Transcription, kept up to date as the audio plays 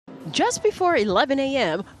Just before 11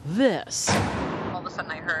 a.m., this. All of a sudden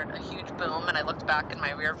I heard a huge boom and I looked back in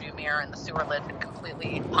my rear view mirror and the sewer lid had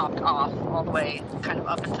completely popped off all the way kind of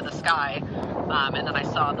up into the sky. And then I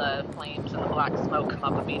saw the flames and the black smoke come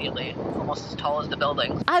up immediately, almost as tall as the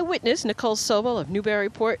building. Eyewitness Nicole Sobel of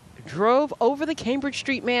Newburyport drove over the Cambridge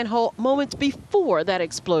Street manhole moments before that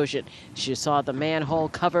explosion. She saw the manhole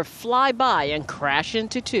cover fly by and crash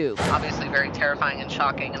into two. Obviously very terrifying and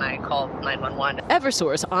shocking, and I called 911.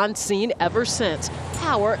 Eversource on scene ever since.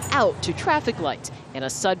 Power out to traffic lights in a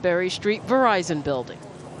Sudbury Street Verizon building.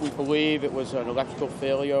 We believe it was an electrical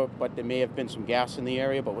failure, but there may have been some gas in the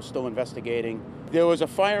area, but we're still investigating. There was a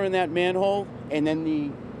fire in that manhole, and then the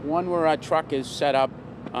one where our truck is set up,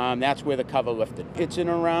 that's where the cover lifted. It's in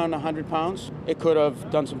around 100 pounds. It could have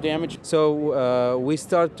done some damage. So we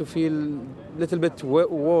start to feel a little bit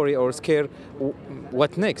worried or scared.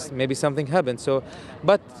 What next? Maybe something happened.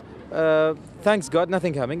 But thanks God,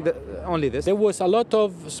 nothing happened. Only this. There was a lot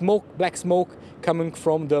of smoke, black smoke, coming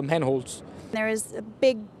from the manholes. There was a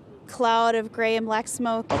big cloud of gray and black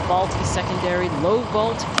smoke. A faulty secondary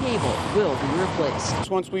low-volt cable will be replaced.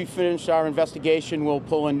 Once we finish our investigation, we'll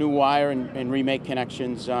pull a new wire and remake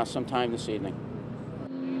connections sometime this evening.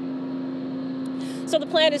 So the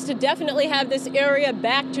plan is to definitely have this area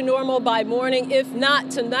back to normal by morning, if not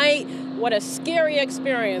tonight. What a scary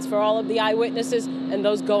experience for all of the eyewitnesses and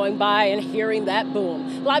those going by and hearing that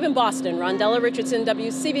boom. Live in Boston, Rondella Richardson,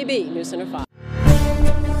 WCVB News Center 5.